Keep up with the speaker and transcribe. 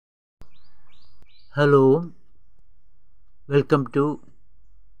Hello, welcome to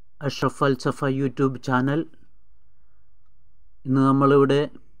Ashraf Falsafa YouTube channel. ഇന്ന് നമ്മളിവിടെ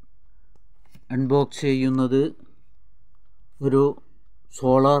unbox ചെയ്യുന്നത് ഒരു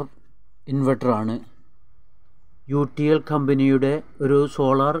സോളാർ ഇൻവെർട്ടറാണ്. UTL കമ്പനിയുടെ ഒരു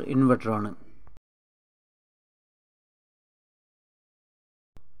സോളാർ ഇൻവെർട്ടറാണ്.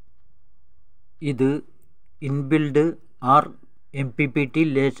 ഇത് ഇൻബിൽഡ് rMPPT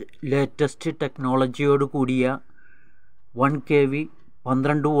ലേറ്റസ്റ്റ് ടെക്നോളജിയോട് കൂടിയ 1 kV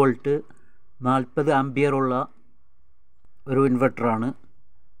 12 വോൾട്ട് 40 ആംപിയർ ഉള്ള ഒരു ഇൻവെർട്ടറാണ്.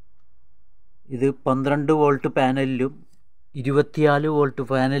 ഇത് 12 വോൾട്ട് പാനലിലും 24 വോൾട്ട്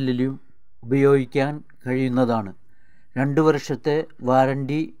പാനലിലും ഉപയോഗിക്കാൻ കഴിയുന്നതാണ്. 2 വർഷത്തെ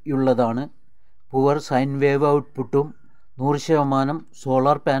വാറണ്ടിയുള്ളതാണ്. പുവർ സൈൻ വേവ് ഔട്ട്പുട്ടും 100%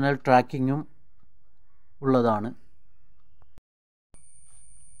 സോളാർ പാനൽ ട്രാക്കിങ്ങും ഉള്ളതാണ്.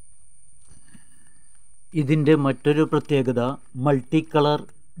 ഇതിൻ്റെ മറ്റൊരു പ്രത്യേകത മൾട്ടി കളർ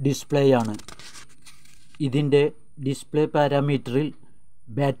ഡിസ്പ്ലേയാണ്. ഇതിൻ്റെ display പാരാമീറ്ററിൽ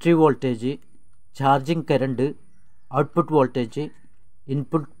battery voltage, charging current, output voltage,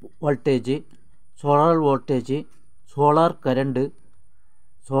 input voltage, solar voltage, solar current,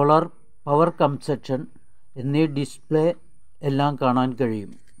 solar power consumption എന്നീ ഡിസ്പ്ലേ എല്ലാം കാണാൻ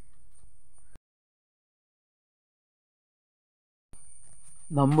കഴിയും.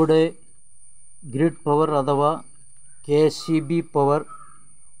 നമ്മുടെ ഗ്രിഡ് പവർ അഥവാ KCB പവർ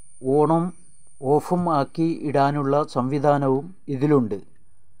ഓണും ഓഫും ആക്കി ഇടാനുള്ള സംവിധാനവും ഇതിലുണ്ട്.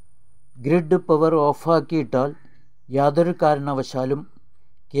 ഗ്രിഡ് പവർ ഓഫാക്കിയിട്ടാൽ യാതൊരു കാരണവശാലും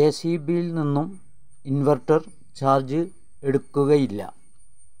KCBയിൽ നിന്നും ഇൻവെർട്ടർ ചാർജ് എടുക്കുകയില്ല.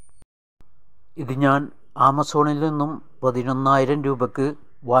 ഇത് ഞാൻ ആമസോണിൽ നിന്നും 11,000 രൂപയ്ക്ക്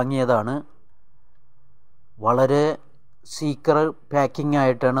വാങ്ങിയതാണ്. വളരെ സീക്രട്ട് പാക്കിംഗ്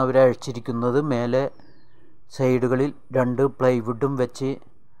ആയിട്ടാണ് അവർ അയച്ചിരിക്കുന്നത്. മേലെ സൈഡുകളിൽ 2 പ്ലൈവുഡും വെച്ച്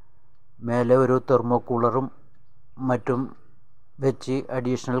മേലെ ഒരു തെർമോകൂളറും മറ്റും വെച്ച്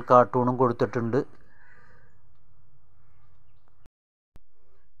അഡീഷണൽ കാർട്ടൂണും കൊടുത്തിട്ടുണ്ട്.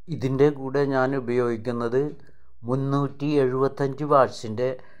 ഇതിൻ്റെ കൂടെ ഞാൻ ഉപയോഗിക്കുന്നത് 375 വാട്ട്സിൻ്റെ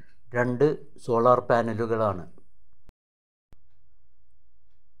 2 സോളാർ പാനലുകളാണ്.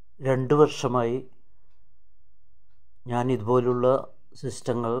 2 വർഷമായി ഞാൻ ഇതുപോലുള്ള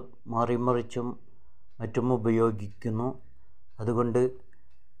സിസ്റ്റങ്ങൾ മാറിമറിച്ചും മറ്റും ഉപയോഗിക്കുന്നു. അതുകൊണ്ട്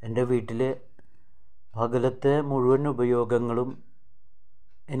എൻ്റെ വീട്ടിലെ പകലത്തെ മുഴുവൻ ഉപയോഗങ്ങളും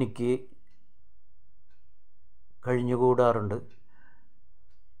എനിക്ക് കഴിഞ്ഞുകൂടാറുണ്ട്.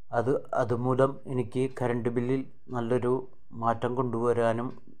 അതുമൂലം എനിക്ക് കറണ്ട് ബില്ലിൽ നല്ലൊരു മാറ്റം കൊണ്ടുവരാനും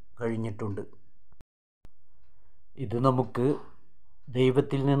കഴിഞ്ഞിട്ടുണ്ട്. ഇത് നമുക്ക്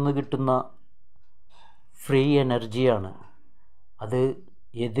ദൈവത്തിൽ നിന്ന് കിട്ടുന്ന ഫ്രീ എനർജിയാണ്. അത്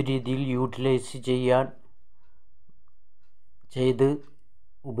ഏത് രീതിയിൽ യൂട്ടിലൈസ് ചെയ്ത്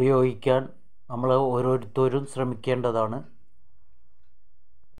ഉപയോഗിക്കാൻ നമ്മൾ ഓരോരുത്തരും ശ്രമിക്കേണ്ടതാണ്.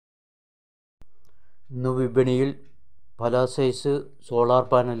 ഇന്ന് വിപണിയിൽ പല സൈസ് സോളാർ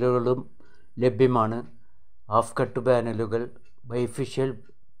പാനലുകളും ലഭ്യമാണ്. ഹാഫ് കട്ട് പാനലുകൾ, ബൈഫേഷ്യൽ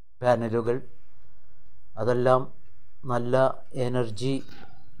പാനലുകൾ, അതെല്ലാം നല്ല എനർജി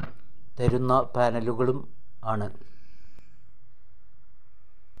തരുന്ന പാനലുകളും ആണ്.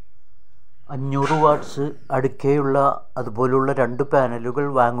 500 വാട്ട്സ് അടുക്കെയുള്ള അതുപോലുള്ള 2 പാനലുകൾ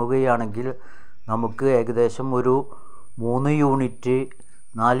വാങ്ങുകയാണെങ്കിൽ നമുക്ക് ഏകദേശം ഒരു 3 യൂണിറ്റ്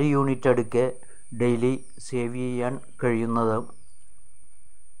 4 യൂണിറ്റ് അടുക്കെ ഡെയിലി സേവ് ചെയ്യാൻ കഴിയുന്നത്.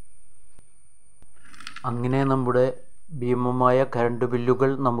 അങ്ങനെ നമ്മുടെ ഭീമമായ കറണ്ട്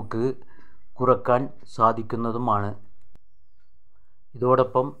ബില്ലുകൾ നമുക്ക് കുറക്കാൻ സാധിക്കുന്നതുമാണ്.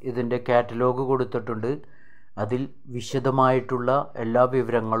 ഇതോടൊപ്പം ഇതിൻ്റെ കാറ്റലോഗ് കൊടുത്തിട്ടുണ്ട്. അതിൽ വിശദമായിട്ടുള്ള എല്ലാ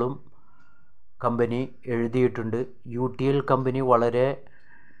വിവരങ്ങളും കമ്പനി എഴുതിയിട്ടുണ്ട്. UTL കമ്പനി വളരെ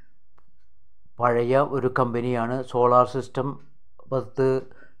പഴയ ഒരു കമ്പനിയാണ്. സോളാർ സിസ്റ്റം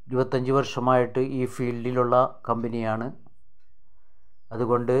 10-25 വർഷമായിട്ട് ഈ ഫീൽഡിലുള്ള കമ്പനിയാണ്.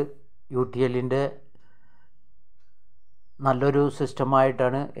 അതുകൊണ്ട് UTLൻ്റെ നല്ലൊരു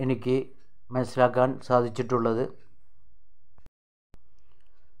സിസ്റ്റമായിട്ടാണ് എനിക്ക് മനസ്സിലാക്കാൻ സാധിച്ചിട്ടുള്ളത്.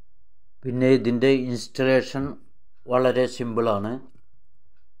 പിന്നെ ഇതിൻ്റെ ഇൻസ്റ്റലേഷൻ വളരെ സിമ്പിളാണ്.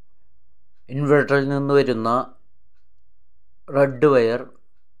 ഇൻവെർട്ടറിൽ നിന്ന് വരുന്ന റെഡ് വയർ,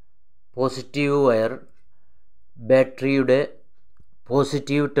 പോസിറ്റീവ് വയർ ബാറ്ററിയുടെ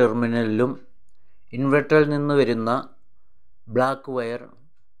പോസിറ്റീവ് ടെർമിനലിലും, ഇൻവെർട്ടറിൽ നിന്ന് വരുന്ന ബ്ലാക്ക് വയർ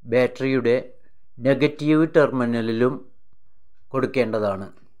ബാറ്ററിയുടെ നെഗറ്റീവ് ടെർമിനലിലും കൊടുക്കേണ്ടതാണ്.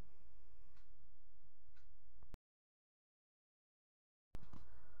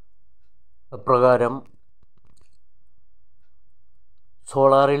 അപ്രകാരം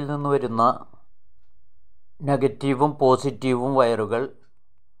സോളാറിൽ നിന്ന് വരുന്ന നെഗറ്റീവും പോസിറ്റീവും വയറുകൾ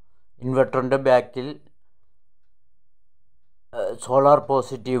ഇൻവെർട്ടറിൻ്റെ ബാക്കിൽ സോളാർ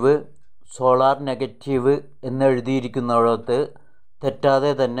പോസിറ്റീവ് സോളാർ നെഗറ്റീവ് എന്നെഴുതിയിരിക്കുന്നിടത്ത്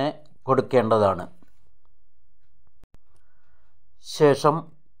തെറ്റാതെ തന്നെ കൊടുക്കേണ്ടതാണ്. ശേഷം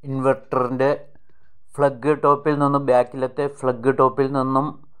ഇൻവെർട്ടറിൻ്റെ ഫ്ലഗ് ടോപ്പിൽ നിന്നും ബാക്കിലത്തെ ഫ്ലഗ് ടോപ്പിൽ നിന്നും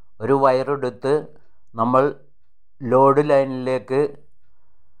ഒരു വയറെടുത്ത് നമ്മൾ ലോഡ് ലൈനിലേക്ക്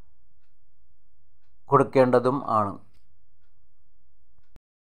കൊടുക്കേണ്ടതും ആണ്.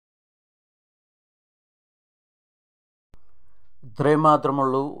 ഇത്രയും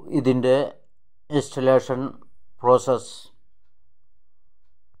മാത്രമുള്ളൂ ഇതിൻ്റെ ഇൻസ്റ്റലേഷൻ പ്രോസസ്സ്.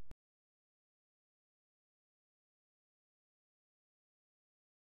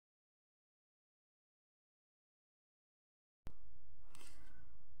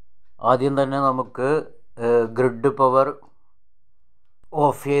 ആദ്യം തന്നെ നമുക്ക് ഗ്രിഡ് പവർ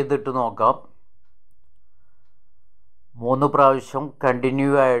ഓഫ് ചെയ്തിട്ട് നോക്കാം. 3 പ്രാവശ്യം കണ്ടിന്യൂ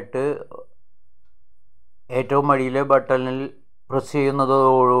ആയിട്ട് ഏറ്റവും അടിയിലെ ബട്ടണിൽ പ്രസ്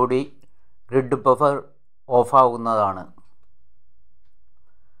ചെയ്യുന്നതോടുകൂടി ഗ്രിഡ് പവർ ഓഫാകുന്നതാണ്.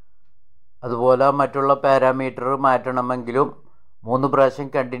 അതുപോലെ മറ്റുള്ള പാരാമീറ്റർ മാറ്റണമെങ്കിലും 3 പ്രാവശ്യം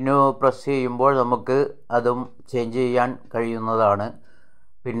കണ്ടിന്യൂ പ്രസ് ചെയ്യുമ്പോൾ നമുക്ക് അതും ചേഞ്ച് ചെയ്യാൻ കഴിയുന്നതാണ്.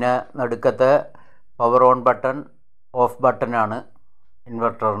 പിന്നെ നടുക്കത്തെ പവർ ഓൺ ബട്ടൺ ഓഫ് ബട്ടനാണ്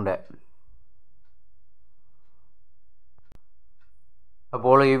ഇൻവെർട്ടറിൻ്റെ.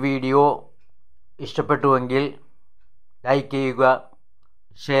 അപ്പോൾ ഈ വീഡിയോ ഇഷ്ടപ്പെട്ടുവെങ്കിൽ ലൈക്ക് ചെയ്യുക,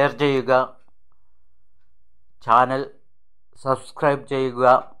 ഷെയർ ചെയ്യുക, ചാനൽ സബ്സ്ക്രൈബ് ചെയ്യുക.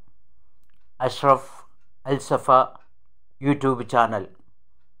 അഷ്റഫ് അൽ സഫ YouTube channel.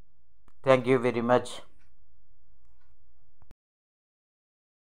 Thank you very much.